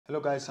Hello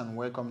guys and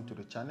welcome to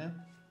the channel.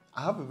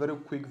 I have a very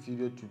quick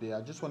video today.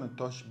 I just want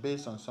to touch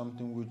base on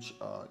something which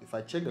if I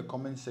check the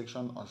comment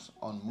section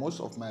on most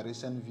of my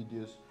recent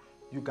videos,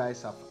 you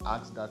guys have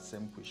asked that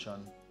same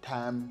question,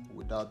 time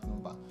without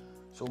number.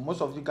 So most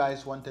of you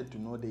guys wanted to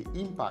know the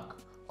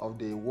impact of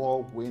the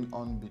war going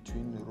on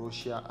between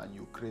Russia and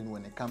Ukraine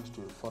when it comes to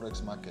the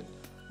forex market.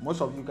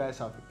 Most of you guys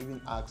have even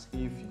asked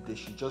if they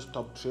should just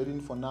stop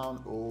trading for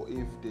now or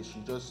if they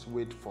should just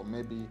wait for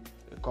maybe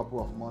a couple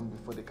of months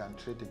before they can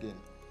trade again.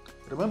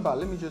 Remember,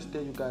 let me just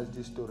tell you guys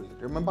this story.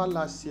 Remember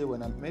last year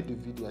when I made the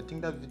video, I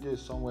think that video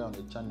is somewhere on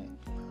the channel.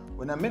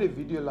 When I made a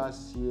video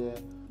last year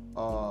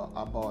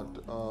about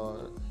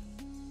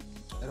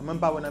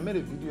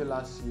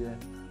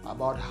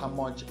how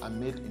much I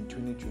made in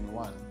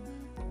 2021,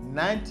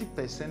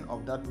 90%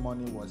 of that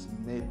money was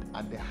made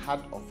at the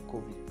heart of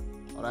COVID.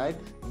 All right,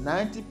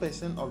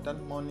 90% of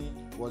that money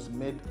was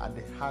made at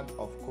the heart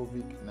of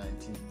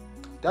COVID-19.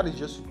 That is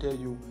just to tell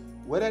you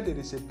whether there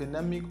is a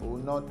pandemic or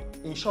not.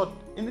 In short,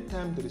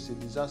 anytime there is a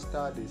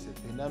disaster, there is a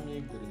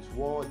pandemic, there is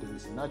war, there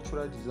is a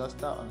natural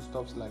disaster and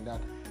stuff like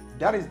that,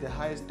 that is the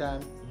highest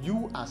time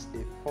you as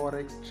a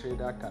forex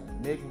trader can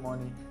make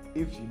money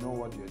if you know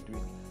what you're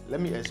doing. Let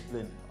me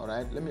explain. All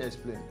right, let me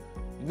explain.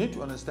 You need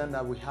to understand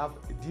that we have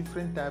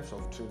different types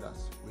of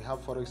traders. We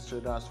have forex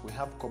traders, we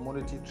have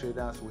commodity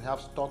traders, we have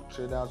stock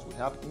traders, we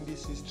have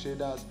indices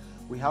traders,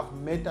 we have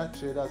meta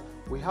traders,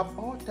 we have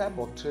all types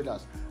of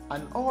traders.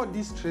 And all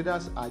these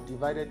traders are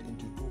divided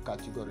into two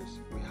categories.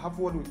 We have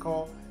what we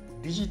call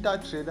digital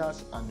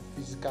traders and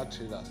physical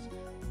traders.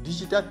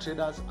 Digital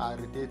traders are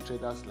retail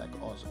traders like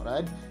us,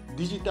 right?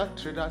 Digital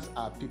traders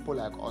are people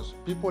like us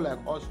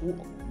who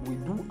we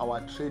do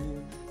our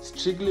trading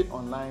strictly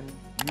online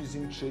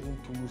using trading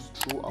tools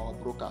through our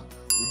broker.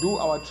 We do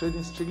our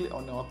trading strictly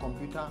on our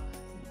computer,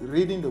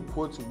 reading the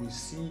quotes we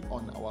see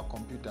on our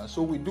computer.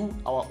 So we do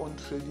our own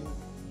trading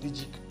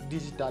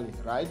digitally,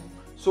 right?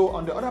 So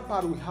on the other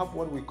part, we have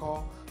what we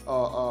call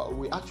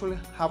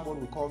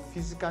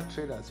physical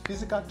traders.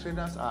 Physical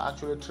traders are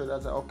actually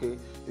traders that, okay,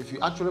 if you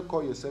actually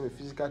call yourself a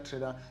physical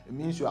trader, it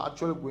means you're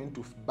actually going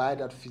to buy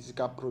that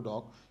physical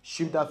product,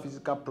 ship that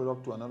physical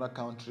product to another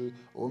country,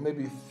 or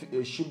maybe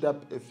ship that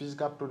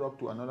physical product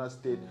to another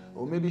state,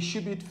 or maybe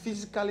ship it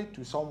physically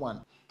to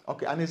someone.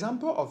 Okay, an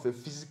example of a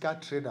physical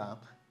trader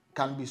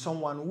can be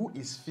someone who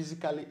is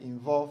physically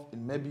involved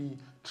in maybe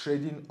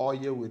trading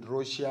oil with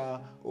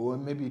Russia or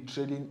maybe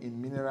trading in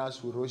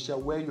minerals with Russia,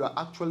 where you are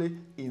actually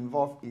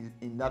involved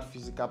in that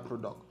physical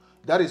product.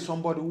 That is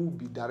somebody who will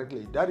be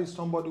directly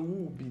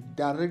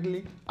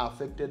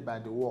affected by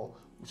the war.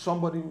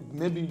 Somebody,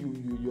 maybe you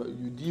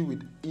deal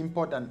with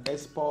import and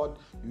export,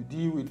 you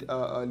deal with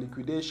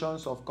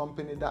liquidations of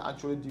companies that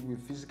actually deal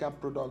with physical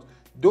products.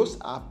 Those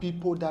are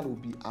people that will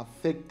be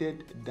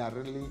affected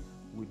directly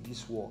with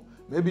this war.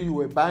 Maybe you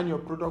were buying your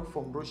product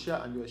from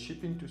Russia and you were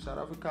shipping to South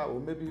Africa, or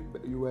maybe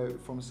you were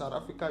from South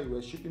Africa, you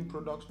were shipping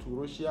products to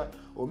Russia,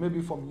 or maybe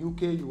from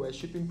UK you were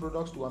shipping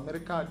products to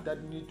America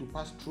that need to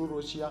pass through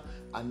Russia,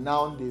 and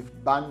now they've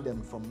banned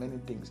them from many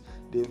things.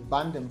 They've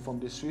banned them from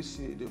the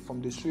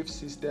SWIFT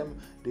system.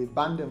 They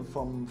banned them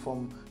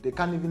from they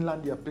can't even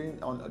land their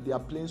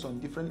planes on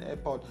different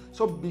airports.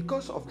 So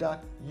because of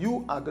that,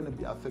 you are going to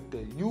be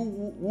affected.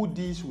 You who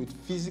deals with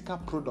physical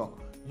product,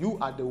 you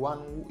are the one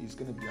who is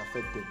going to be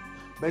affected.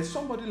 But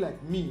somebody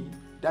like me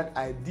that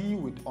I deal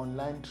with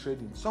online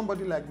trading,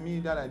 somebody like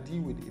me that I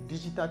deal with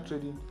digital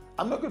trading,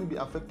 I'm not going to be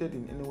affected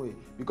in any way,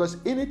 because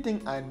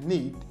anything I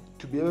need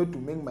to be able to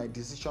make my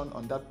decision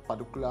on that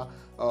particular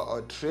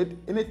trade,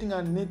 anything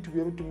I need to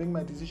be able to make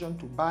my decision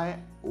to buy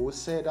or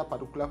sell that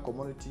particular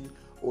commodity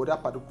or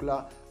that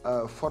particular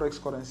forex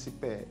currency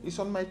pair, it's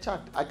on my chart.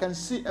 I can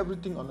see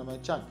everything on my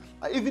chart.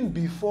 Even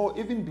before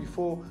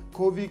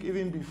COVID,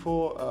 even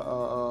before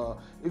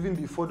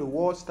the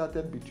war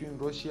started between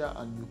Russia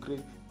and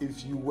Ukraine,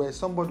 if you were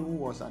somebody who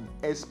was an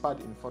expert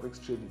in forex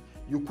trading,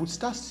 you could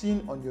start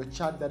seeing on your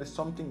chart that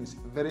something is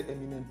very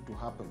imminent to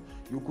happen.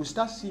 You could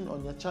start seeing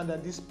on your chart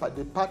that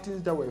the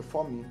patterns that were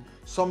forming,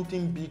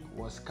 something big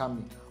was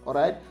coming. All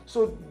right.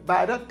 So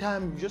by that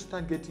time, you just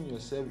start getting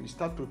yourself, you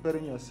start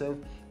preparing yourself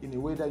in a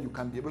way that you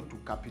can be able to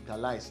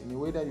capitalize, in a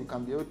way that you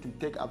can be able to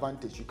take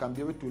advantage, you can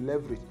be able to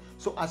leverage.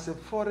 So as a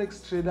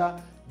forex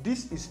trader,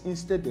 this is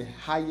instead the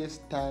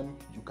highest time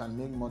you can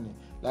make money.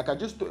 Like I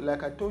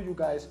told you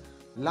guys,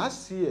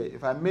 last year,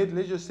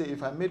 let's just say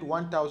if I made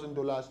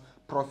 $1,000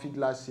 profit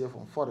last year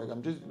from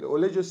forex,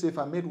 let's just say if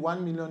I made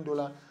 $1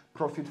 million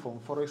profit from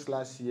forex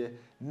last year,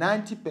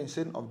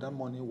 90% of that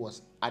money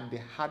was at the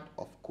heart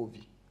of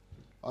COVID.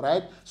 All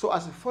right. So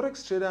as a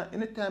forex trader,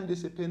 anytime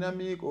there's a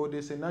pandemic or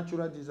there's a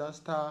natural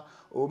disaster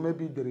or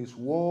maybe there is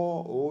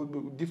war or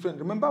different.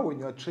 Remember, when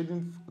you are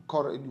trading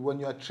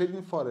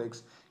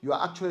forex, you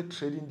are actually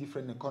trading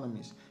different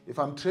economies. If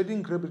I'm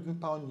trading Great Britain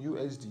pound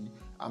USD,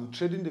 I'm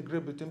trading the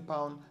Great Britain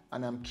pound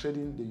and I'm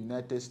trading the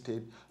United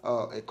States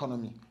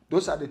economy.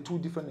 Those are the two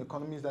different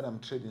economies that I'm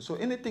trading. So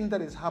anything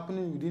that is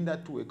happening within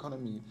that two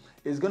economies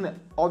is going to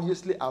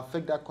obviously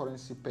affect that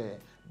currency pair.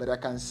 but I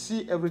can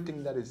see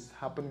everything that is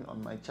happening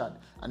on my chart.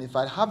 And if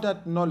I have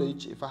that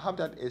knowledge, if I have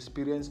that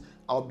experience,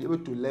 I'll be able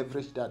to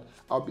leverage that.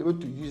 I'll be able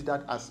to use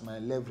that as my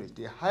leverage.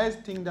 The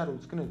highest thing that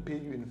is going to pay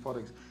you in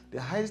Forex, the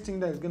highest thing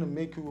that is going to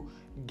make you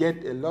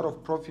get a lot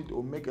of profit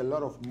or make a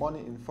lot of money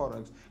in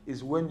Forex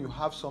is when you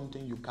have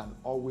something you can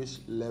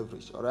always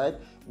leverage, all right?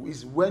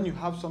 Is when you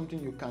have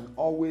something you can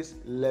always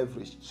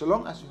leverage. So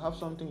long as you have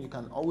something you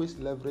can always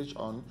leverage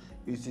on,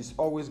 it is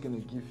always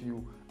going to give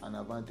you an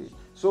advantage.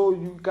 So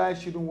you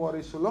guys shouldn't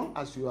worry. So long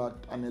as you are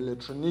an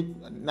electronic,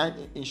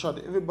 in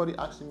short, everybody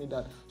asking me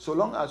that, so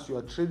long as you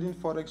are trading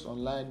Forex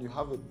online, you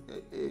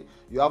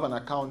have an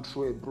account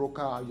through a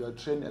broker, you are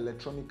trading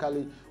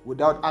electronically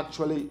without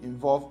actually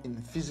involved in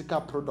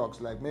physical products,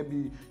 like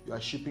maybe you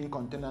are shipping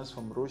containers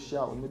from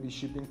Russia, or maybe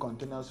shipping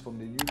containers from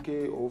the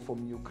UK or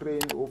from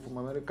Ukraine or from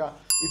America.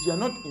 If you are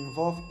not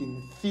involved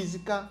in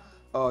physical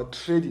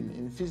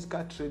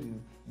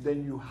trading,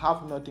 then you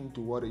have nothing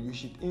to worry. You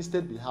should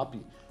instead be happy.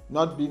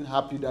 Not being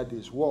happy that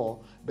there's war,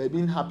 but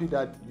being happy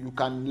that you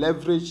can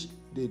leverage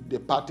the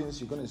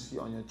patterns you're going to see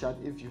on your chart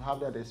if you have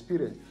that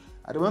experience.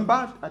 I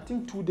remember, I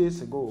think 2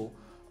 days ago,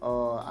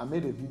 I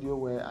made a video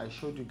where I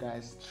showed you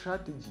guys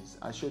strategies.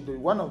 I showed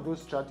one of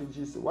those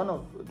strategies,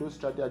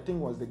 I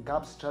think was the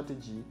gap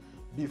strategy.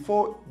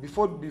 Before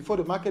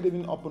the market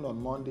even opened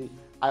on Monday,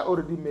 I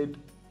already made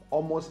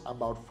almost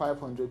about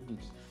 500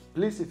 pips.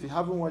 Please, if you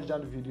haven't watched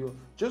that video,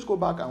 just go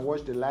back and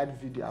watch the live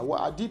video.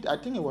 I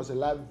think it was a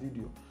live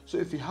video. So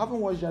if you haven't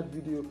watched that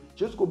video,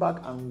 just go back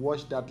and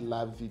watch that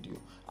live video.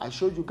 I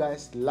showed you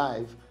guys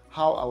live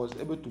how I was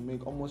able to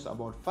make almost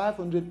about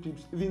 500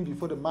 pips even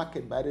before the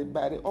market, by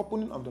the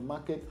opening of the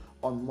market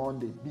on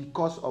Monday.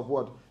 Because of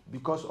what?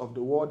 Because of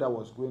the war that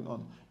was going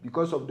on.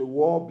 Because of the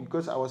war,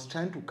 because I was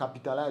trying to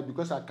capitalize,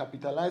 because I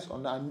capitalized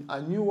on that.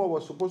 I knew what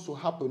was supposed to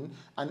happen,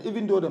 and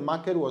even though the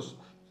market was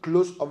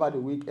closed over the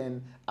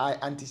weekend, I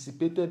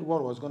anticipated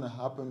what was going to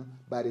happen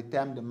by the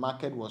time the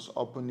market was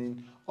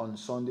opening on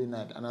Sunday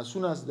night. And as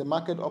soon as the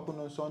market opened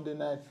on Sunday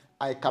night,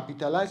 I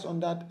capitalized on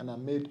that and I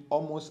made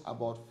almost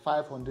about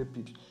 500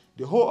 pips.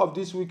 The whole of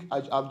this week,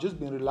 I've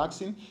just been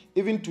relaxing.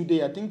 Even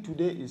today, I think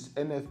today is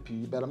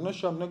NFP, but I'm not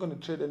sure. I'm not going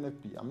to trade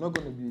NFP. I'm not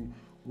going to be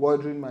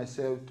worrying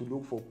myself to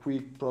look for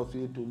quick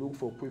profit, to look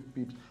for quick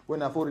pips,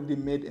 when I've already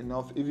made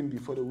enough even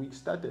before the week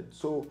started.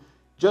 So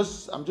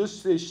I'm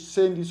just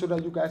saying this so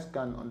that you guys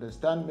can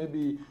understand.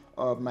 Maybe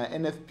my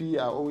NFP,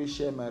 I always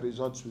share my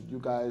results with you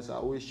guys. I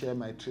always share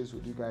my trades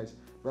with you guys.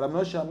 But I'm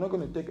not sure. I'm not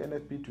going to take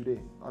NFP today.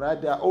 All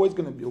right. There are always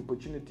going to be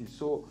opportunities.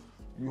 So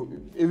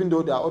even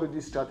though there are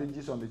already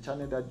strategies on the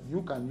channel that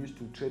you can use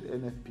to trade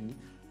NFP,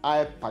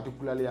 I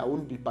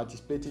won't be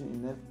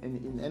participating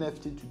in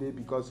NFT today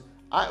because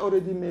I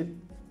already made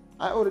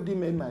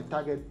my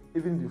target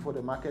even before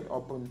the market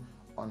opened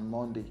on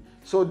Monday.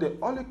 So the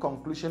only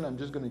conclusion I'm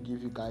just going to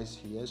give you guys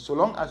here, so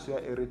long as you are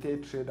a retail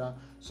trader,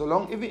 so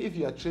long, even if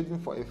you are trading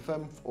for a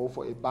firm or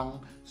for a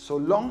bank, so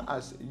long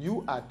as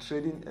you are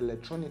trading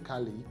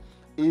electronically,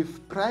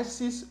 if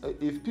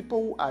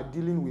people who are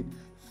dealing with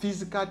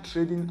physical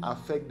trading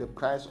affect the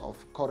price of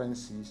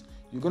currencies,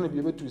 you're going to be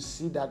able to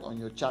see that on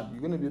your chart.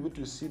 You're going to be able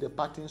to see the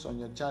patterns on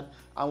your chart,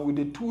 and with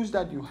the tools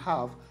that you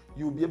have,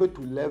 you'll be able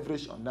to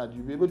leverage on that.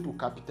 You'll be able to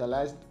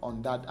capitalize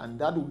on that, and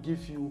that will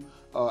give you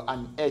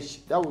an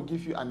edge. That will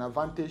give you an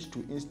advantage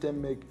to instantly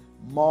make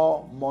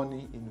more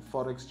money in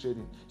Forex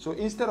trading. So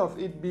instead of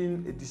it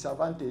being a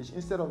disadvantage,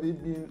 instead of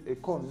it being a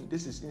con,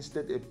 this is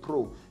instead a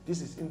pro.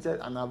 This is instead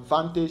an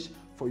advantage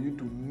for you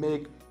to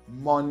make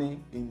money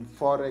in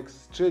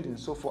Forex trading.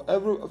 So for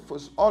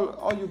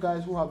all you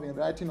guys who have been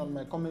writing on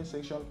my comment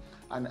section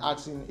and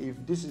asking if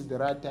this is the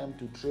right time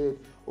to trade,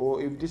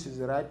 or if this is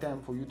the right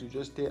time for you to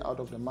just stay out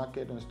of the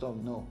market and stuff,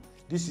 no.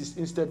 This is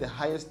instead the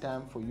highest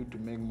time for you to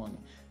make money.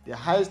 The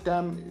highest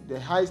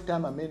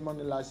time I made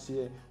money last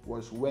year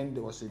was when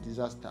there was a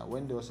disaster,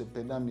 when there was a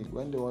pandemic,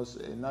 when there was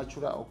a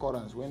natural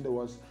occurrence, when there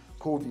was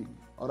COVID.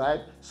 All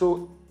right.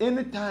 So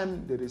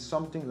anytime there is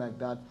something like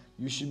that,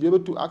 you should be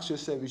able to ask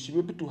yourself, you should be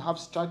able to have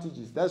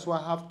strategies. That's why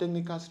I have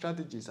technical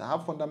strategies. I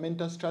have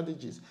fundamental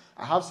strategies.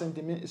 I have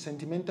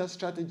sentimental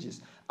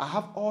strategies. I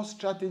have all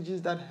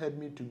strategies that help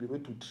me to be able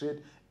to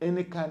trade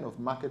any kind of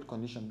market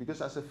condition.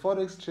 Because as a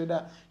Forex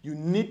trader, you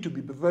need to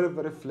be very,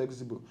 very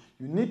flexible.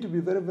 You need to be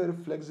very, very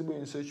flexible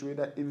in such a way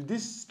that if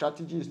this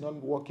strategy is not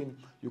working,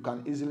 you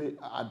can easily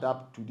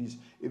adapt to this.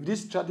 If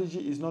this strategy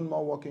is not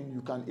more working,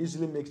 you can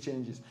easily make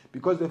changes.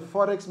 Because the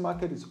Forex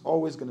market is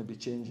always going to be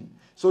changing.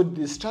 So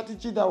the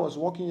strategy that was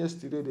working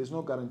yesterday, there's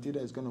no guarantee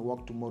that it's going to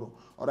work tomorrow.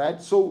 All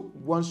right. So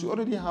once you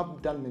already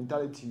have that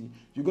mentality,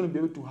 you're going to be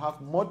able to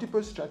have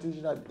multiple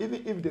strategies that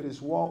even if there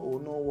is war or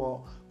no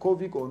war,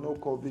 COVID or no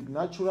COVID,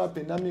 natural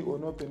pandemic or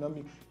no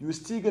pandemic, you're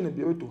still going to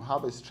be able to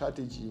have a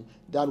strategy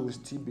that will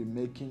still be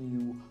making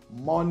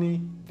you money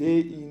day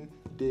in,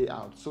 day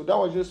out. So that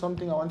was just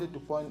something I wanted to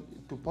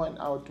point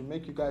out to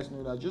make you guys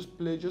know that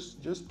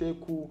just stay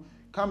cool,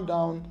 calm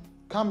down,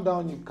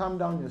 you calm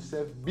down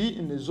yourself, be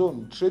in the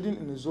zone, trading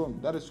in the zone.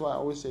 That is why I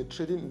always say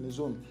trading in the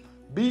zone.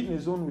 Be in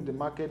the zone with the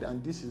market,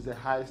 and this is the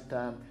highest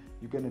time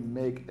you're going to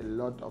make a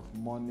lot of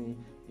money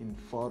in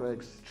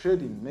Forex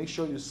trading. Make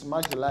sure you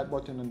smash the like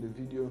button on the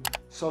video,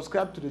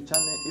 subscribe to the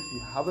channel if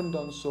you haven't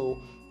done so.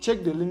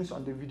 Check the links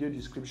on the video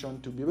description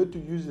to be able to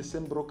use the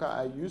same broker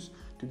I use,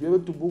 to be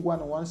able to book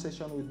one-on-one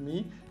session with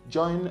me,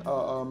 join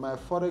my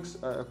Forex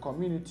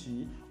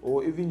community,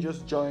 or even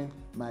just join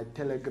my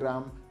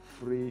Telegram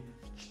free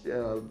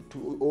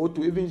to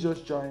even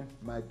just join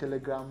my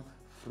Telegram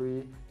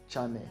free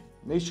channel.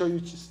 Make sure you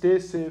stay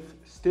safe,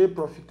 stay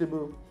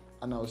profitable,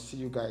 and I'll see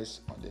you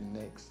guys on the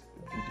next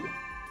video.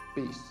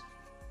 Peace.